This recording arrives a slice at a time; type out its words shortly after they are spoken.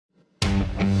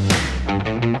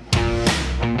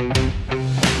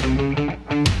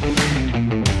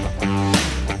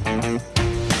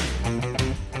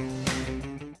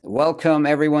Welcome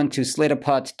everyone to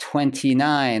SlatorPod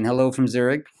 29. Hello from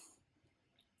Zurich.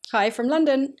 Hi from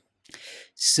London.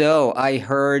 So I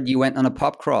heard you went on a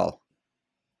pub crawl.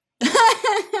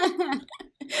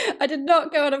 I did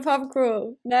not go on a pub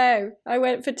crawl. No, I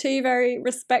went for 2 very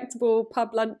respectable pub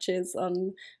lunches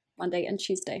on Monday and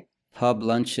Tuesday. Pub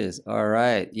lunches. All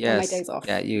right. Yes. On my days off.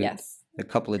 Yeah, yes. A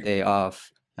couple of days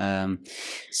off.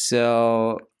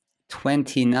 So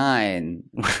 29.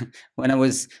 when I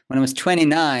was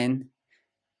 29,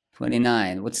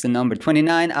 what's the number?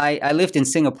 29. I lived in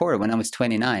Singapore when I was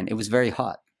 29. It was very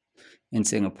hot in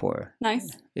Singapore. Nice.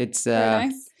 It's very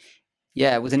nice.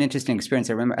 Yeah, it was an interesting experience.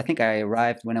 I think I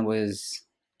arrived when I was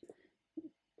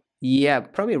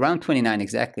probably around 29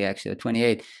 exactly, actually,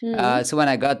 28. So when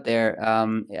I got there,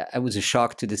 it was a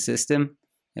shock to the system.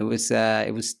 It was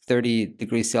 30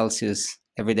 degrees Celsius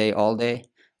every day, all day.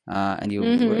 And you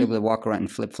were able to walk around in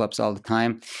flip-flops all the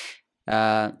time.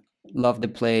 Loved the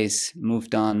place,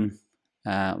 moved on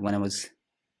when I was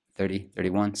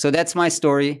 31. So that's my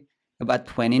story about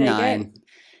 29.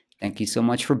 Thank you so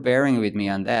much for bearing with me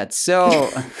on that. So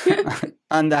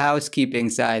on the housekeeping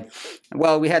side,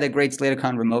 well, we had a great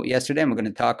SlatorCon remote yesterday, and we're going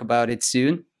to talk about it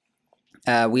soon.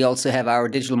 We also have our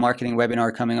digital marketing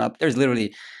webinar coming up. There's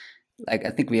literally, like,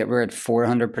 I think we're at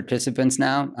 400 participants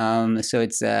now. So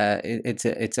it's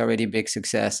already a big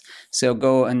success. So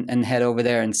go and head over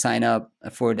there and sign up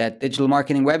for that digital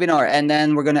marketing webinar. And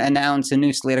then we're going to announce a new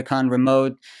SlatorCon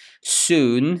remote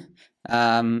soon.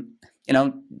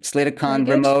 SlatorCon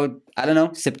remote, I don't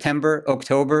know, September,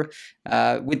 October.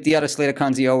 With the other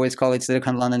SlatorCons, you always call it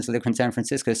SlatorCon London, SlatorCon San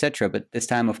Francisco, etc. But this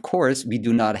time, of course, we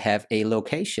do not have a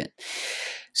location.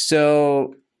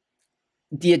 So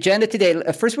the agenda today,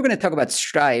 first we're going to talk about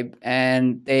Stripe,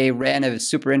 and they ran a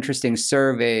super interesting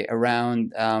survey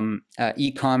around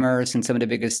e-commerce and some of the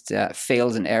biggest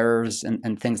fails and errors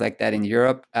and things like that in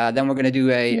Europe. Then we're going to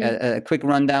do a quick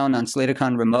rundown on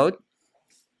SlatorCon Remote.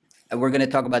 We're going to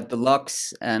talk about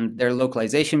Deluxe and their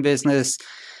localization business.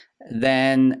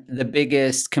 Then the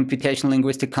biggest computational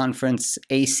linguistic conference,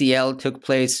 ACL, took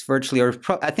place virtually, or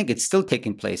I think it's still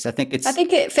taking place. I think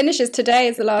it finishes today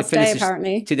is the last day,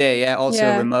 apparently. Today,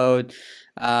 also remote.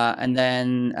 And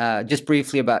then just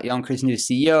briefly about Jonckers' new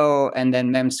CEO, and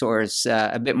then Memsource,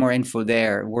 a bit more info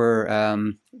there. We're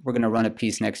going to run a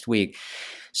piece next week.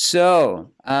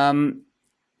 So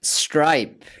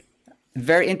Stripe.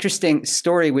 Very interesting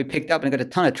story we picked up and got a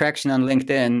ton of traction on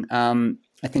LinkedIn.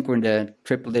 I think we're in the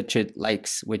triple-digit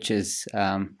likes, which is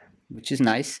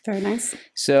nice. Very nice.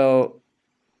 So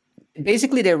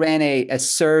basically, they ran a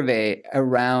survey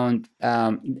around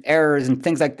errors and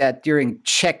things like that during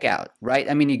checkout, right?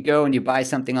 I mean, you go and you buy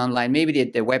something online. Maybe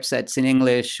the website's in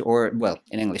English or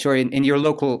in your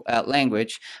local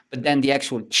language, but then the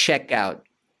actual checkout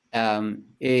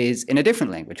is in a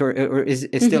different language or is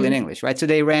still in English, right? So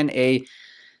they ran a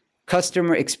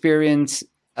customer experience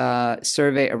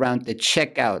survey around the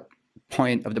checkout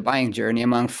point of the buying journey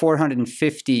among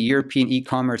 450 European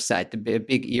e-commerce sites, the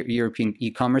big European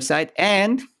e-commerce site.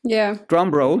 And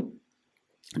drum roll,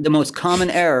 the most common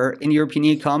error in European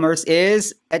e-commerce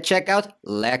is at checkout,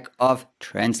 lack of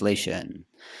translation.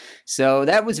 So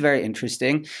that was very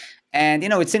interesting. And,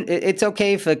 it's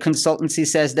okay if a consultancy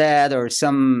says that, or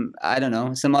some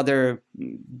other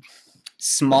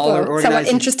smaller organization. Somewhat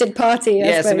interested party, I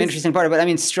suppose. Some interesting party. But I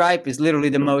mean, Stripe is literally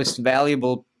the most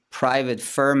valuable private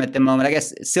firm at the moment. I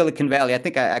guess Silicon Valley, I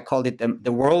think I called it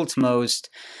the world's most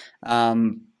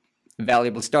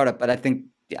valuable startup, but I think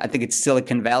it's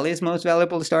Silicon Valley's most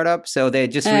valuable startup. So they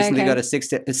just recently got a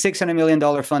 $600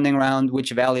 million funding round,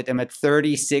 which valued them at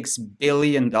 $36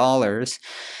 billion.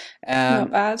 Not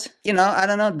bad. I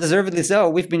don't know, deservedly so.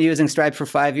 We've been using Stripe for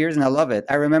 5 years and I love it.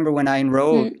 I remember when I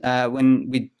enrolled, when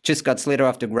we just got Slator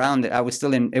off the ground, it was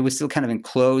still kind of in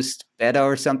closed beta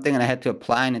or something, and I had to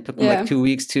apply, and it took them like 2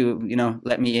 weeks to,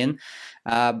 let me in.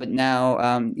 But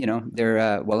now,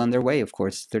 they're well on their way, of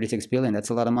course. 36 billion, that's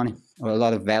a lot of money, or a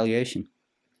lot of valuation.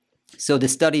 So the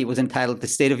study was entitled The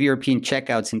State of European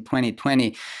Checkouts in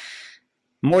 2020.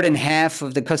 More than half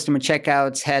of the customer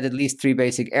checkouts had at least 3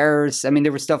 basic errors. I mean,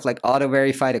 there was stuff like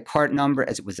auto-verify the cart number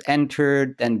as it was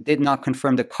entered, then did not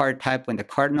confirm the cart type when the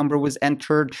cart number was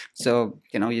entered. So,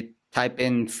 you type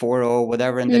in 40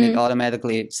 whatever, and then it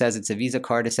automatically says it's a Visa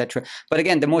card, etc. But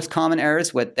again, the most common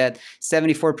errors was that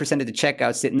 74% of the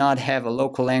checkouts did not have a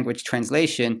local language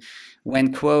translation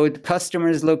when, quote,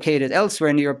 customers located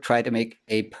elsewhere in Europe try to make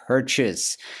a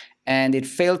purchase. And it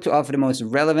failed to offer the most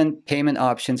relevant payment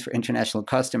options for international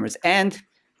customers. And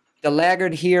the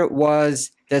laggard here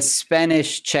was the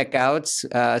Spanish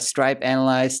checkouts. Stripe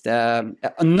analyzed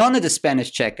none of the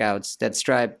Spanish checkouts that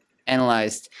Stripe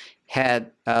analyzed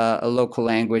had a local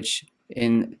language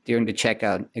during the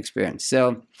checkout experience.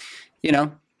 So,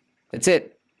 that's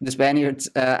it. The Spaniards.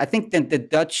 I think that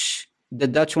the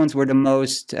Dutch ones were the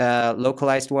most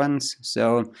localized ones.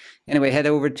 So anyway, head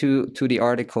over to the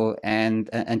article and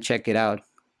check it out.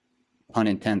 Pun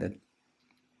intended.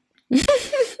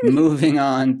 Moving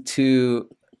on to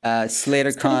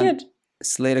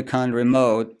SlatorCon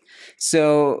remote.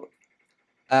 So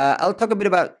I'll talk a bit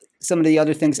about some of the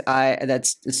other things that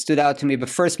stood out to me. But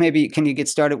first, maybe can you get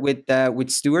started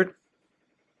with Stuart?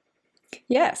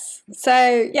 Yes.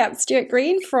 So yeah, Stuart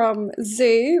Green from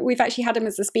Zoo. We've actually had him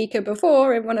as a speaker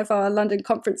before in one of our London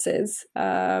conferences.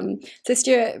 So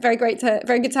Stuart, very good to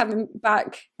have him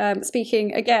back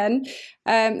speaking again.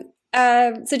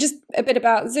 So just a bit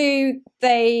about Zoo.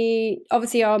 They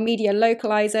obviously are a media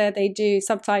localizer. They do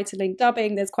subtitling,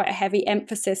 dubbing. There's quite a heavy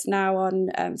emphasis now on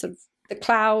sort of the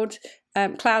cloud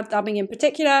dubbing in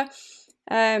particular.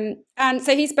 And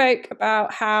so he spoke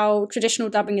about how traditional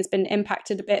dubbing has been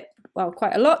impacted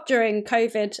quite a lot during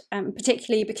COVID,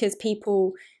 particularly because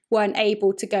people weren't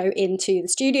able to go into the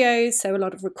studios. So a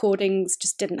lot of recordings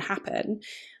just didn't happen.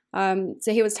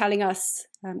 So he was telling us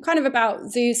kind of about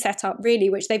Zoo's setup, really,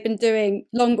 which they've been doing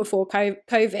long before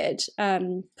COVID,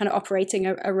 kind of operating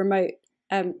a remote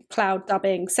cloud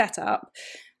dubbing setup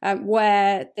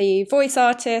where the voice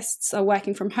artists are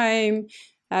working from home,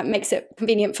 makes it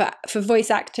convenient for voice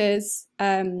actors.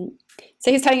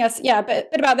 So he's telling us, a bit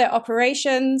about their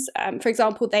operations. For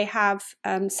example, they have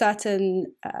certain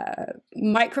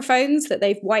microphones that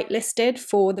they've whitelisted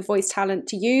for the voice talent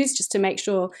to use, just to make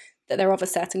sure that they're of a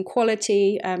certain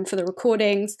quality for the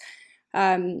recordings.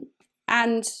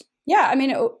 And yeah, I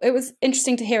mean, it was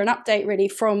interesting to hear an update really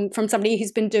from somebody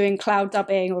who's been doing cloud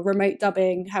dubbing or remote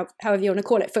dubbing, however you want to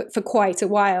call it, for quite a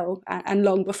while and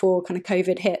long before kind of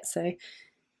COVID hit. So,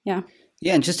 yeah.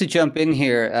 Yeah, and just to jump in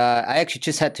here, I actually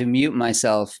just had to mute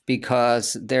myself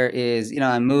because there is,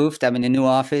 I moved. I'm in a new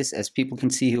office, as people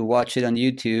can see who watch it on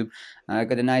YouTube. I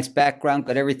got a nice background,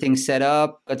 got everything set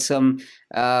up, got some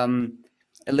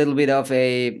a little bit of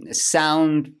a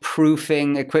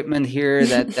soundproofing equipment here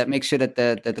that makes sure that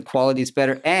the quality is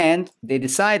better. And they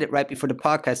decided right before the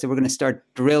podcast that we're going to start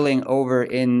drilling over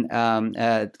in kind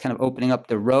of opening up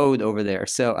the road over there.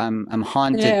 So I'm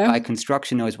haunted by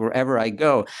construction noise wherever I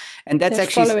go. And that's They're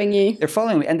actually following you. They're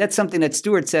following me. And that's something that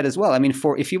Stuart said as well. I mean,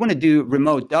 if you want to do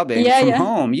remote dubbing from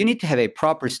home, you need to have a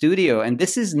proper studio. And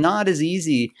this is not as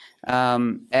easy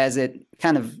as it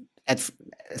kind of at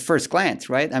first glance,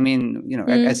 right? I mean,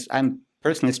 as I'm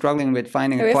personally struggling with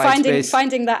finding a quiet space.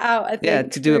 Finding that out, I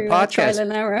think, to do a podcast. Trial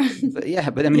and error.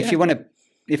 But I mean, if you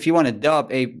want to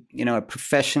dub a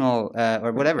professional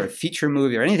or whatever, feature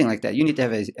movie or anything like that, you need to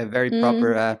have a very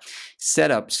proper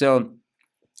setup. So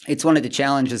it's one of the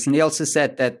challenges. And they also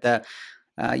said that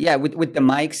with the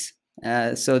mics.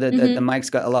 So the mics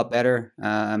got a lot better.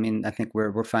 I mean, I think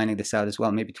we're finding this out as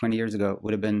well. Maybe 20 years ago it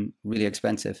would have been really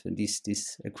expensive. This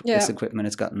equipment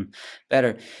has gotten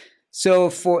better.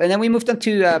 So and then we moved on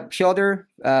to Piotr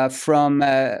from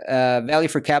Value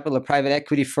for Capital, a private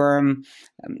equity firm.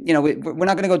 We're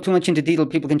not going to go too much into detail.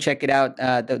 People can check it out.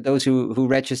 Those who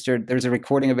registered, there's a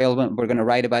recording available. We're going to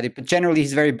write about it. But generally,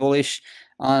 he's very bullish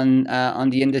on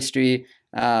the industry.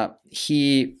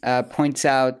 He points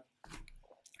out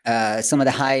some of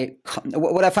the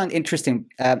what I found interesting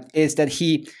is that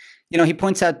he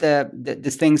points out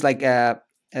the things like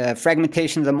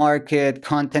fragmentation of the market,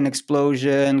 content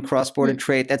explosion, cross-border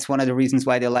trade. That's one of the reasons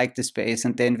why they like the space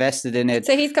and they invested in it.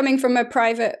 So he's coming from a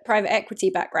private equity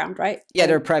background, right? Yeah,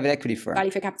 they're a private equity firm. Value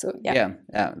for Capital. Yeah,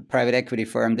 private equity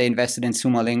firm. They invested in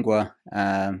Suma Lingua,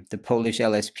 the Polish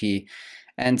LSP,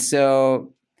 and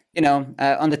so.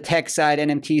 On the tech side,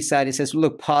 NMT side, it says,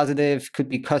 look, positive, could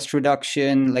be cost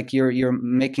reduction, like you're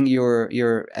making your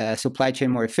supply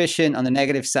chain more efficient. On the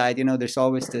negative side, there's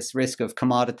always this risk of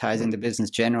commoditizing the business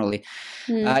generally.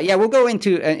 We'll go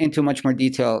into much more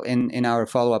detail in our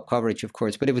follow-up coverage, of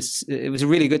course, but it was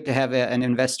really good to have an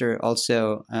investor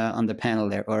also on the panel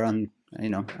there, or on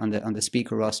the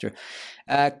speaker roster.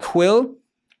 Quill,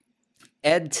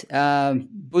 Ed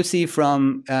Bussy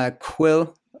from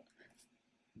Quill.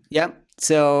 Yeah,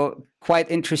 so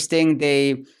quite interesting.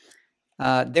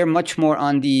 They're much more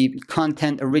on the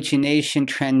content origination,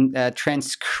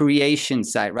 transcreation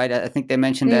side, right? I think they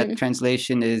mentioned that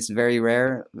translation is very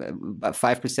rare, about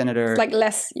 5% of their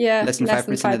less than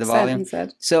 5% of the volume.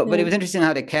 So, but it was interesting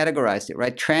how they categorized it,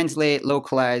 right? Translate,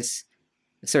 localize,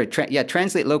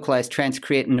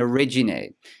 transcreate, and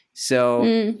originate.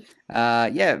 So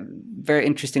yeah, very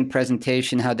interesting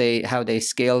presentation how they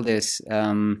scale this.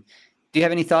 Do you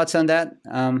have any thoughts on that?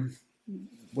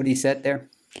 What he said there?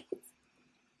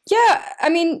 Yeah, I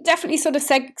mean, definitely sort of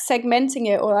segmenting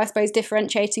it, or I suppose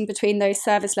differentiating between those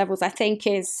service levels, I think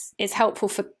is helpful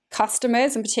for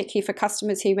customers, and particularly for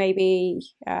customers who maybe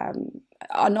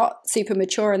are not super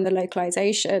mature in the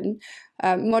localization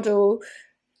model.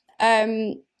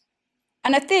 And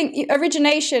I think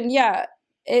origination, yeah,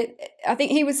 I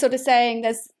think he was sort of saying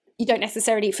you don't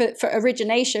necessarily, for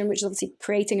origination, which is obviously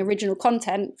creating original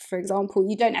content, for example,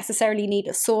 you don't necessarily need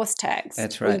a source text.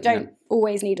 That's right. You don't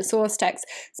always need a source text,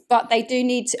 but they do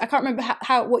need to, I can't remember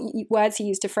what words he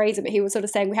used to phrase it, but he was sort of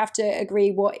saying we have to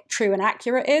agree what true and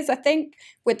accurate is, I think,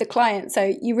 with the client.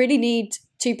 So you really need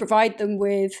to provide them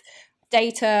with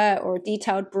data or a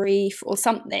detailed brief or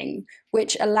something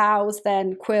which allows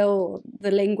then Quill, the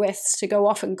linguist, to go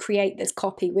off and create this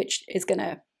copy which is going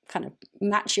to kind of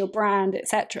match your brand,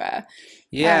 etc.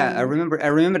 Yeah, I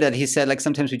remember that he said, like,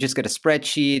 sometimes we just get a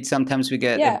spreadsheet, sometimes we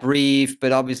get a brief,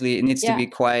 but obviously it needs to be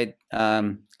quite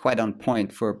on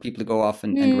point for people to go off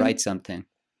and write something.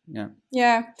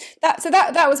 Yeah.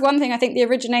 That was one thing. I think the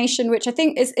origination, which I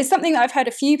think is something that I've heard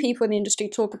a few people in the industry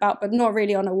talk about, but not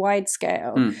really on a wide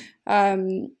scale.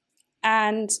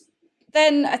 And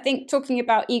then I think talking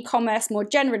about e-commerce more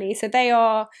generally, so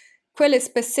Quill is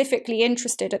specifically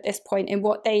interested at this point in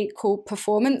what they call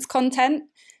performance content.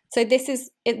 So this is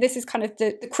kind of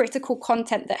the critical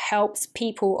content that helps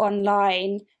people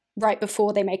online right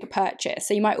before they make a purchase.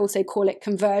 So you might also call it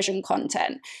conversion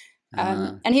content.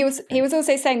 And he was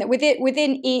also saying that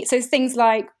within so things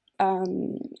like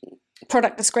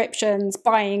product descriptions,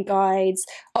 buying guides,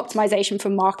 optimization for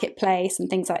marketplace, and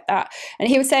things like that. And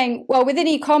he was saying, well, within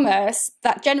e-commerce,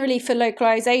 that generally for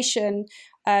localization,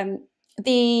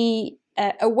 the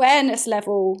awareness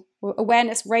level, or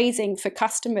awareness raising for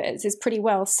customers is pretty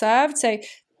well served. So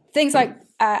things like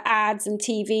ads and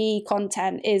TV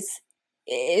content is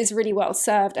really well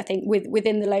served, I think,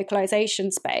 within the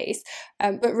localization space.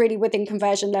 But really within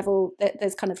conversion level,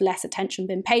 there's kind of less attention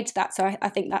been paid to that. So I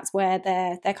think that's where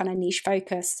their kind of niche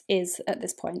focus is at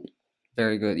this point.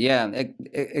 Very good. Yeah,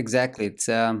 exactly.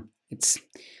 It's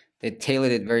they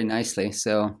tailored it very nicely.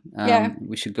 So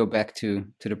we should go back to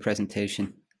the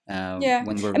presentation. When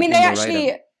we're, I mean,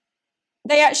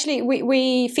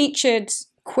 we featured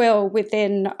Quill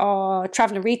within our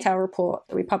travel and retail report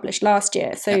that we published last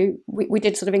year. So we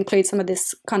did sort of include some of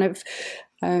this kind of,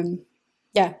 some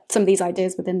of these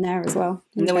ideas within there as well.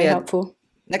 And then very helpful.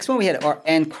 Next one, we had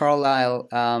Anne Carlisle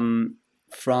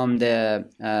from the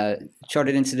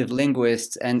Chartered Institute of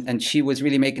Linguists, and she was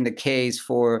really making the case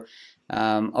for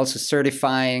also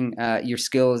certifying your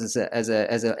skills as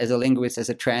a linguist, as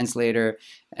a translator,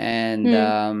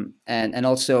 and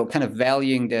also kind of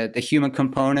valuing the human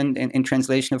component in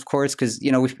translation, of course, because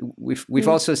we've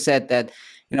also said that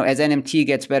as NMT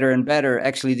gets better and better,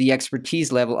 actually the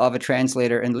expertise level of a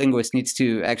translator and linguist needs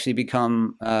to actually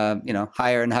become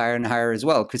higher and higher and higher as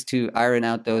well, because to iron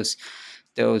out those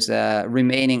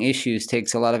remaining issues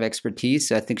takes a lot of expertise.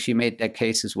 So I think she made that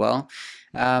case as well.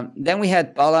 Then we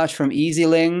had Balázs from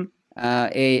EasyLing,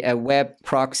 a web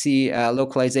proxy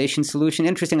localization solution.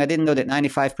 Interesting, I didn't know that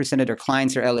 95% of their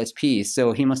clients are LSPs,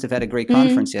 so he must have had a great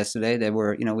conference yesterday. There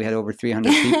were, we had over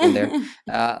 300 people there.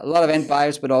 A lot of end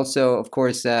buyers, but also, of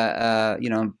course,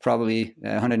 probably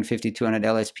 150, 200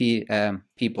 LSP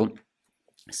people.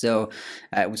 So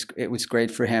it was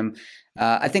great for him.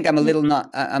 I think I'm a little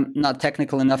I'm not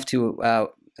technical enough to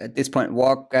at this point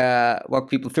walk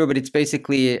people through, but it's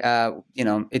basically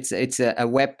it's a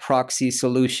web proxy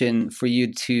solution for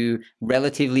you to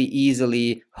relatively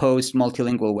easily host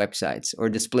multilingual websites or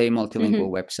display multilingual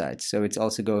websites. So it's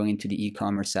also going into the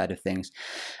e-commerce side of things.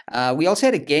 We also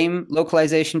had a game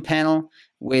localization panel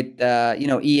with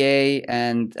EA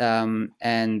and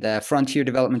Frontier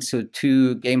Development, so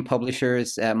two game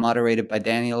publishers, moderated by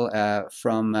Daniel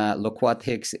from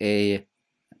Loquatics, a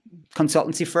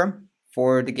consultancy firm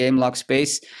for the game log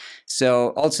space.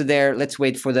 So also there, let's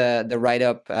wait for the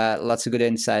write-up. Lots of good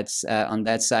insights on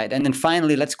that side. And then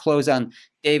finally, let's close on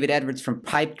David Edwards from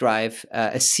Pipedrive,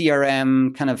 a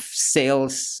CRM kind of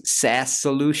sales SaaS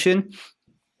solution.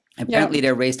 Apparently,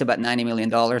 they raised about $90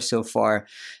 million so far.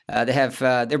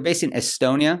 They're based in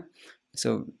Estonia,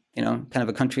 so kind of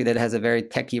a country that has a very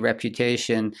techie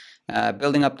reputation.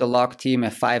 Building up the log team,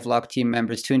 5 log team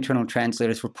members, 2 internal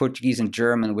translators for Portuguese and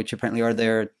German, which apparently are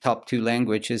their top 2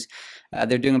 languages.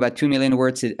 They're doing about 2 million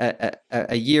words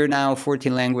a year now,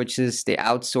 14 languages. They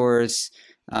outsource.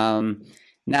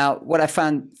 Now, what I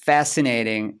found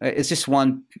fascinating is just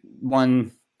one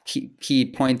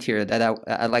key point here that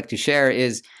I'd like to share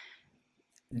is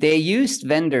they used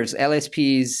vendors,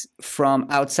 LSPs from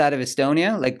outside of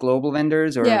Estonia, like global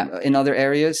vendors or in other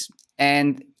areas,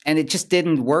 and it just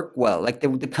didn't work well. Like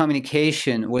the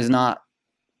communication was not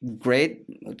great.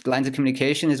 Lines of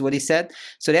communication is what he said.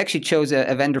 So they actually chose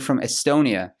a vendor from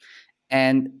Estonia.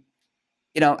 And,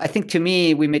 you know, I think to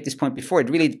me, we made this point before, it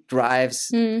really drives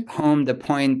home the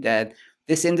point that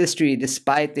this industry,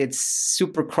 despite its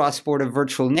super cross-border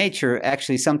virtual nature,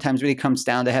 actually sometimes really comes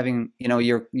down to having, you know,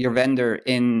 your vendor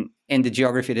in the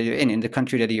geography that you're in the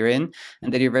country that you're in,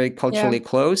 and that you're very culturally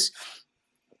close.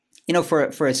 You know,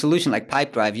 for a solution like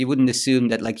Pipedrive, you wouldn't assume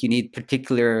that like you need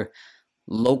particular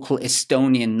local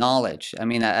Estonian knowledge. I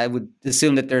mean, I would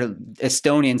assume that their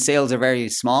Estonian sales are very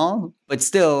small, but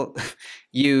still,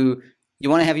 you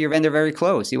want to have your vendor very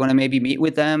close. You want to maybe meet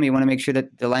with them. You want to make sure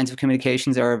that the lines of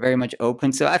communications are very much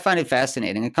open. So I find it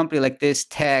fascinating. A company like this,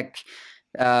 tech,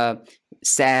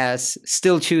 SaaS,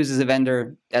 still chooses a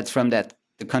vendor that's from the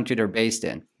country they're based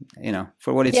in. You know,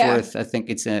 for what it's worth, I think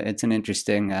it's an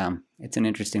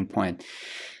interesting point.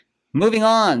 Moving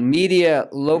on, media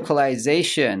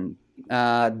localization,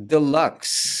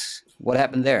 Deluxe. What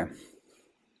happened there?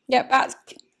 Yeah, back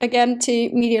again to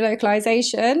media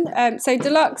localization. So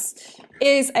Deluxe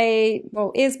was a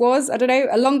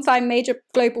long-time major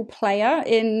global player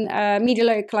in media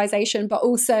localization, but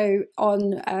also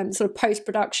on sort of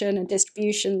post-production and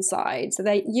distribution side. So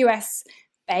they're US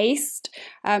based,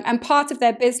 and part of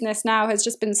their business now has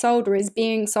just been sold or is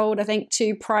being sold, I think,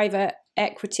 to private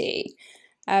equity.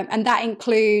 And that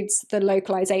includes the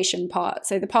localization part.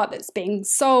 So the part that's being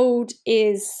sold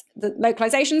is the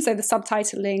localization, so the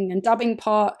subtitling and dubbing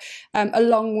part,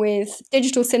 along with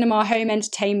digital cinema, home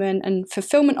entertainment, and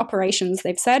fulfillment operations,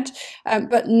 they've said,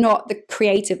 but not the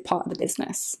creative part of the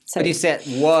business. So, but you said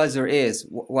was or is.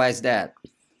 Why is that?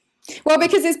 Well,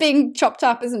 because it's being chopped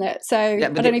up, isn't it? So I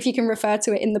don't know if you can refer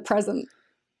to it in the present.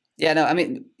 Yeah, no, I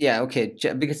mean, yeah, okay,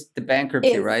 because the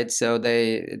bankruptcy, right? So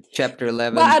Chapter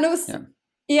 11. Well, and also,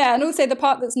 and also the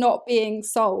part that's not being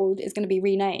sold is going to be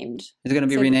renamed. Is it going to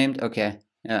be renamed? Okay,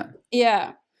 yeah.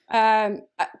 Yeah.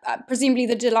 Presumably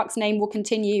the Deluxe name will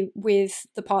continue with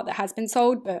the part that has been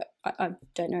sold, but I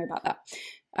don't know about that.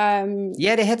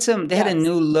 Yeah, they had a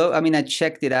new logo. I mean, I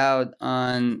checked it out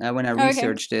on when I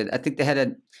researched it. I think they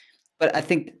had but I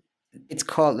think it's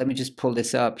called, let me just pull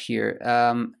this up here.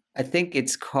 I think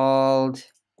it's called,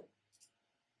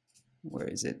 where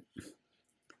is it?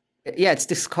 Yeah,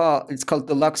 it's called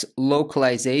Deluxe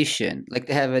Localization. Like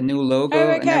they have a new logo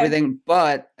and everything,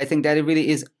 but I think that it really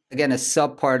is, again, a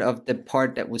sub part of the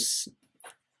part that was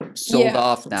sold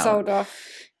off now. Sold off.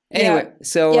 Anyway,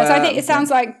 so I think it sounds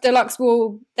like Deluxe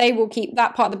will keep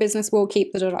that part of the business, will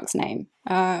keep the Deluxe name.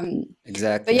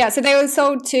 Exactly. But so they were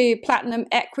sold to Platinum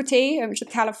Equity, which is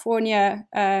a California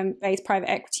based private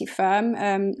equity firm.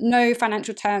 No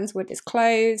financial terms were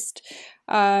disclosed.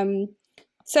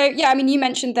 So I mean, you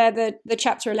mentioned there the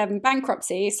Chapter 11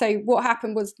 bankruptcy. So what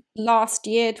happened was last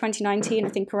year, 2019, I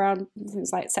think around, it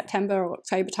was like September or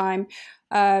October time,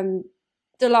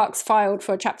 Deluxe filed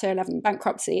for Chapter 11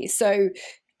 bankruptcy. So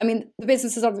I mean, the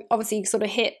business has obviously sort of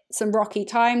hit some rocky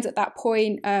times at that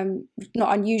point.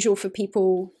 Not unusual for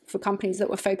companies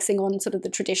that were focusing on sort of the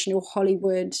traditional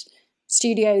Hollywood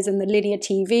studios and the linear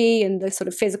TV and the sort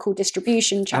of physical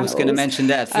distribution channels. I was going to mention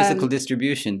that, physical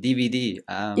distribution, DVD.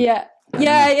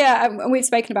 And we've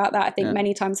spoken about that, I think,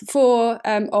 many times before,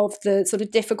 of the sort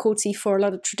of difficulty for a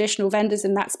lot of traditional vendors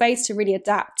in that space to really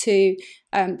adapt to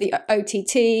the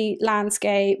OTT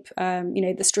landscape,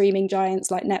 the streaming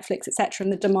giants like Netflix, etc.,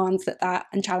 and the demands that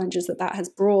and challenges that has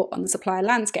brought on the supplier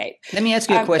landscape. Let me ask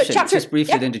you a question, just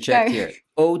briefly to interject here.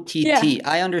 OTT,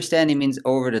 I understand it means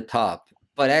over the top,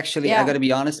 but actually, I got to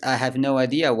be honest, I have no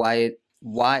idea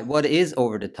what is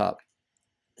over the top.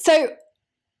 So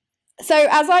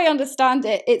as I understand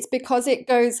it, it's because it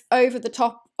goes over the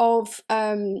top of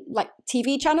like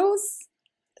TV channels.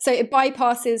 So it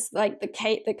bypasses like the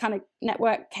kind of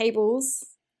network cables.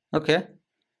 Okay.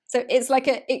 So it's like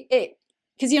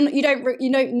because you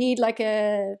don't need like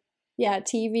a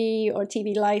TV or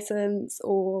TV license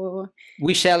or.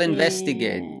 We shall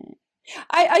investigate.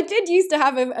 I did used to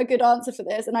have a good answer for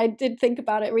this, and I did think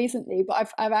about it recently, but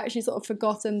I've actually sort of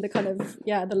forgotten the kind of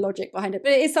the logic behind it.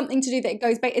 But it is something to do that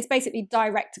it's basically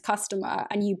direct to customer,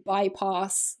 and you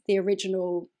bypass the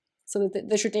original sort of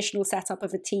the traditional setup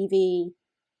of a TV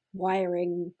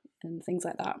wiring and things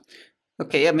like that.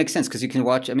 Okay, yeah, it makes sense because you can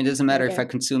watch. I mean, it doesn't matter if I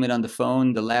consume it on the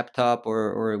phone, the laptop,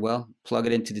 or plug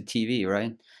it into the TV,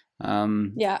 right?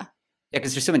 Yeah,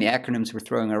 because there's so many acronyms we're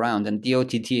throwing around, and the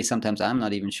OTT sometimes I'm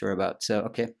not even sure about. So,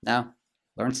 okay, now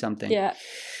learn something. Yeah.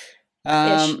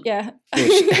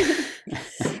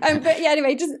 But yeah,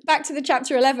 anyway, just back to the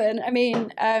chapter 11. I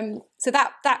mean, so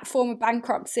that form of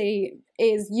bankruptcy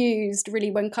is used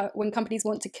really when companies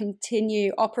want to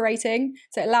continue operating.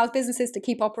 So it allows businesses to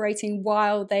keep operating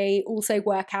while they also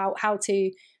work out how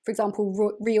to, for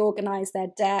example, reorganize their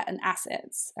debt and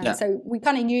assets. And so we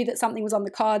kind of knew that something was on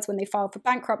the cards when they filed for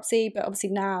bankruptcy, but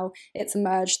obviously now it's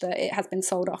emerged that it has been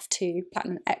sold off to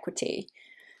Platinum Equity.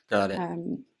 Got it.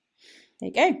 There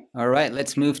you go. All right,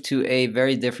 let's move to a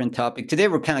very different topic. Today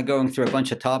we're kind of going through a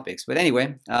bunch of topics, but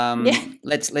anyway,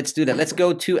 let's do that. Let's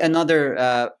go to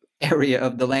another area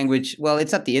of the language. Well,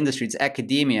 it's not the industry; it's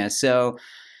academia. So,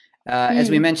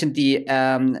 as we mentioned, the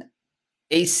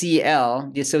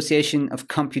ACL, the Association of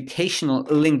Computational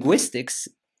Linguistics.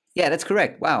 Yeah, that's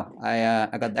correct. Wow,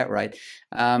 I got that right.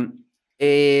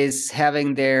 Is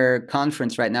having their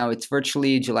conference right now. It's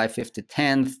virtually July 5th to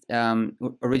 10th.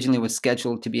 Originally was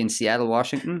scheduled to be in Seattle,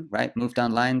 Washington, right? Moved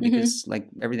online because like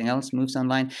everything else moves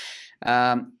online.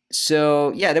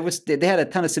 So yeah, they had a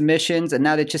ton of submissions, and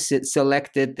now they just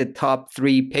selected the top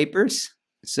 3 papers.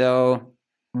 So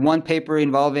one paper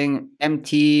involving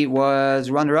MT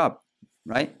was runner-up,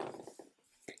 right?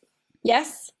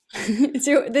 Yes.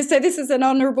 So this is an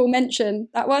honorable mention,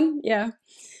 that one? Yeah.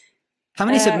 How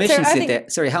many submissions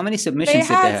how many submissions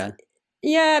did they have?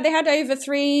 Yeah, they had over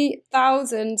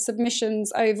 3,000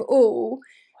 submissions overall,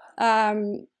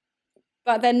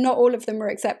 but then not all of them were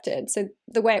accepted. So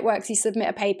the way it works, you submit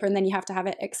a paper and then you have to have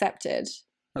it accepted.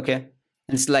 Okay.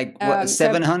 It's like what,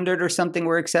 700 or something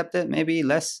were accepted, maybe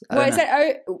less.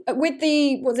 With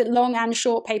the long and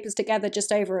short papers together,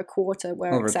 just over a quarter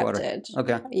were accepted.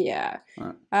 Okay. Yeah.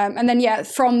 Right. And then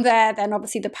from there, then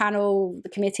obviously the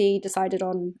committee decided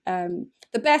on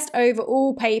the best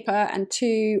overall paper and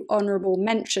 2 honourable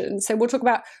mentions. So we'll talk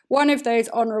about one of those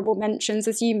honourable mentions,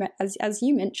 as you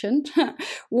mentioned,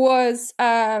 was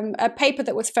a paper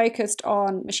that was focused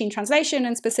on machine translation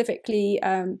and specifically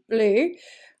Blue.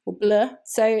 Or blur.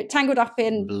 So tangled up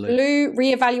in blue,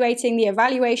 re-evaluating the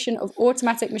evaluation of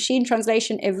automatic machine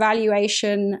translation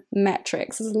evaluation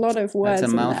metrics. There's a lot of words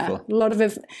in there. A lot of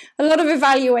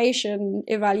evaluating.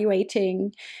 Is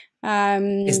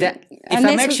that if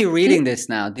I'm actually reading this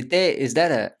now? Is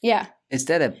that a?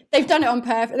 They've done it on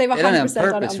purpose. They've 100%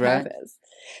 done it on purpose.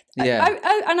 Yeah.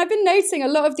 And I've been noticing a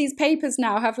lot of these papers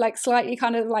now have like slightly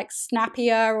kind of like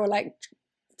snappier or like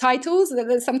titles.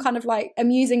 There's some kind of like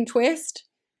amusing twist.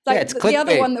 Like it's clickbait. The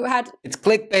other one that had it's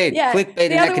clickbait. Yeah,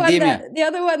 clickbait in academia. The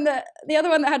other one that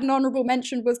had an honourable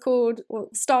mention was called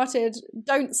started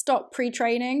 "Don't Stop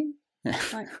Pre-Training,"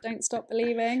 like "Don't Stop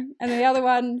Believing," and then the other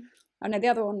one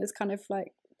is kind of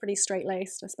like pretty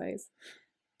straight-laced, I suppose.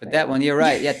 But that one, you're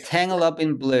right. Yeah, tangle up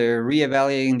in blur,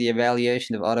 re-evaluating the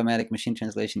evaluation of automatic machine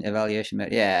translation evaluation.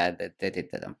 Yeah, they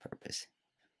did that on purpose.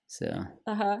 So.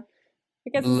 I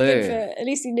guess it's good for, at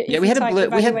least we had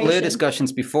blur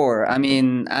discussions before. I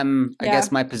mean, I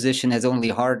guess my position has only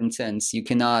hardened since. You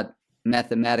cannot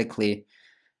mathematically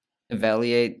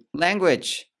evaluate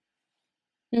language.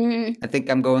 I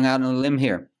think I'm going out on a limb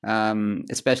here,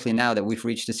 especially now that we've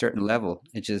reached a certain level.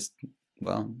 It just,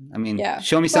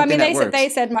 show me something that works. They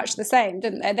said much the same,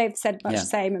 didn't they? They've said much the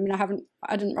same. I mean,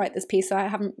 I didn't write this piece, so I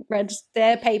haven't read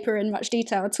their paper in much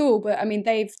detail at all. But I mean,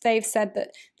 they've said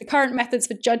that the current methods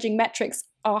for judging metrics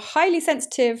are highly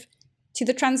sensitive to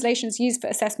the translations used for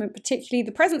assessment, particularly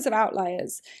the presence of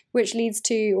outliers, which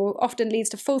often leads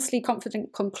to falsely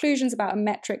confident conclusions about a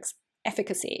metric's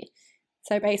efficacy.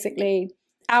 So basically,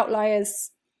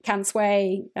 outliers can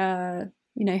sway, how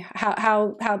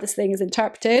this thing is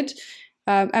interpreted.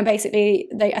 And basically,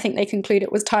 I think they conclude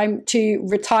it was time to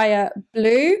retire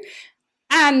Blue.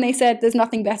 And they said there's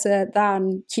nothing better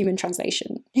than human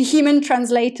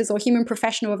translators or human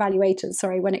professional evaluators,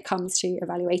 when it comes to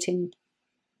evaluating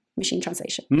machine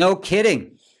translation. No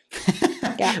kidding.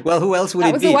 Yeah. Well, who else would it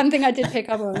be? That was the one thing I did pick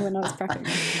up on when I was prepping.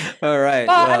 All right.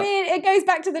 But I mean, it goes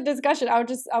back to the discussion.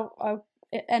 I'll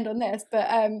end on this. But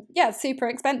it's super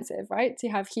expensive, right? To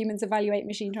have humans evaluate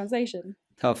machine translation.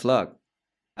 Tough luck.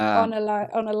 On a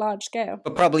large scale.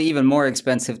 But probably even more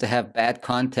expensive to have bad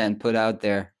content put out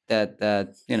there that I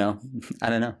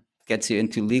don't know, gets you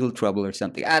into legal trouble or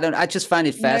something. I just find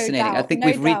it fascinating. I think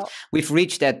we've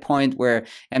reached that point where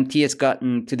MT has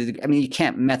gotten to you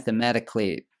can't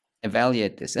mathematically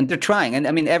evaluate this, and they're trying. And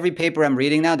I mean, every paper I'm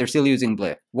reading now, they're still using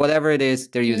Blur. Whatever it is,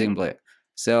 they're using Blur.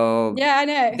 So yeah, I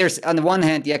know. There's, on the one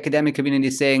hand, the academic community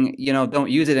is saying,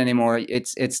 don't use it anymore.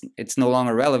 It's no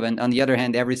longer relevant. On the other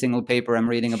hand, every single paper I'm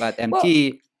reading about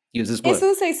MT uses Blur. It's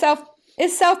also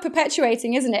it's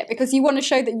self-perpetuating, isn't it? Because you want to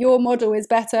show that your model is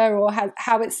better or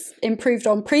how it's improved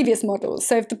on previous models.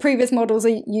 So if the previous models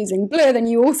are using blue, then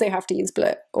you also have to use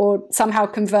blue or somehow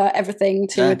convert everything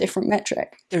to a different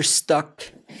metric. They're stuck.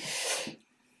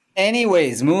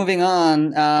 Anyways, moving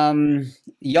on.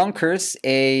 Jonckers,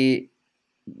 I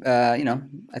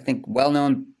think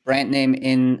well-known brand name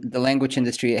in the language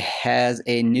industry, has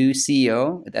a new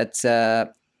CEO. That's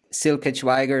Silke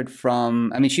Zschweigert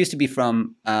she used to be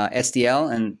from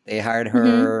SDL, and they hired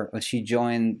her. She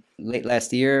joined late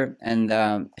last year,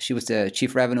 and she was the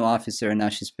chief revenue officer, and now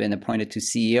she's been appointed to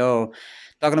CEO.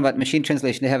 Talking about machine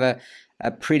translation, they have a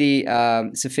pretty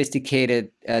sophisticated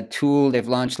tool they've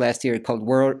launched last year called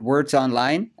Words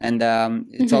Online, and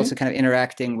it's also kind of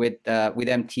interacting with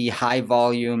MT, high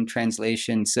volume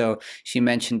translation. So she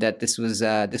mentioned that this was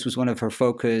one of her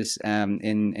focus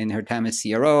in her time as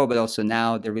CRO, but also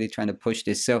now they're really trying to push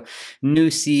this. So new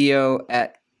CEO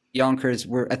at Jonckers.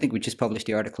 I think we just published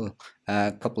the article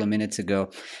a couple of minutes ago,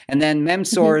 and then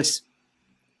Memsource.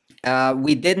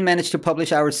 We didn't manage to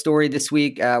publish our story this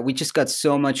week. We just got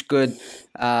so much good,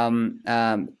 well,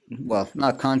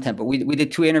 not content, but we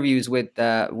did 2 interviews with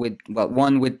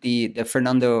one with the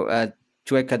Fernando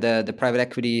Chueca, the private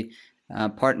equity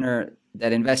partner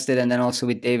that invested, and then also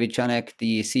with David Jonckers,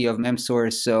 the CEO of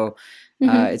Memsource. So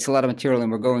it's a lot of material,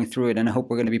 and we're going through it, and I hope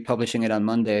we're going to be publishing it on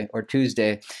Monday or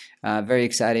Tuesday. Very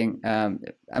exciting.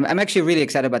 I'm actually really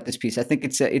excited about this piece. I think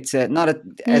it's not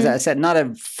as I said, not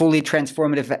a fully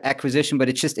transformative acquisition, but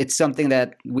it's something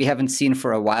that we haven't seen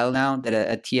for a while now, that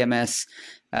a TMS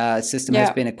system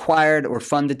has been acquired or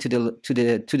funded to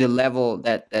the level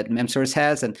that Memsource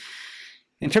has. And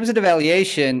in terms of the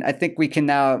valuation, I think we can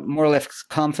now more or less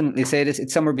confidently say this.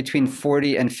 It's somewhere between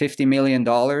 $40 and $50 million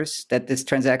that this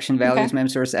transaction values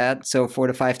Memsource at. So 4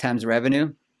 to 5 times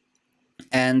revenue.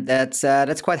 And that's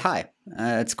quite high.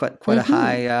 It's quite a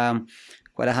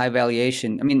high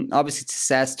valuation. I mean, obviously it's a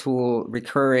SaaS tool,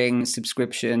 recurring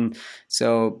subscription,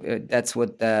 so that's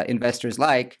what investors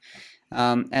like.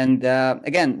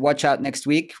 Again, watch out next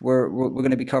week. We're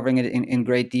going to be covering it in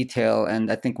great detail,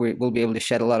 and I think we'll be able to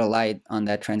shed a lot of light on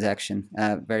that transaction.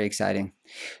 Very exciting.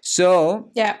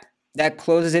 So that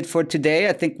closes it for today.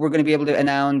 I think we're going to be able to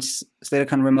announce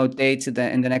SlatorCon remote dates in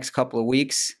the next couple of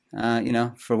weeks.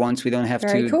 For once, we don't have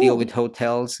to deal with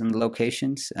hotels and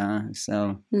locations.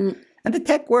 And the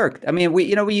tech worked. I mean, we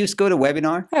used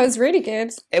GoToWebinar. That was really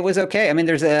good. It was okay. I mean,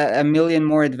 there's a million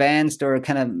more advanced, or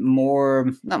kind of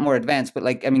not more advanced, but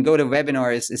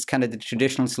GoToWebinar is kind of the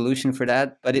traditional solution for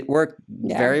that. But it worked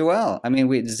very well. I mean,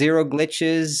 we had 0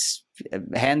 glitches,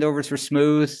 handovers were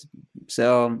smooth.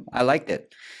 So I liked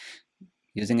it.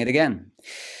 Using it again.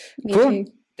 Me cool. Too.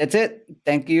 That's it.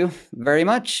 Thank you very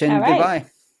much, and goodbye.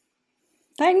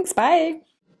 Thanks. Bye.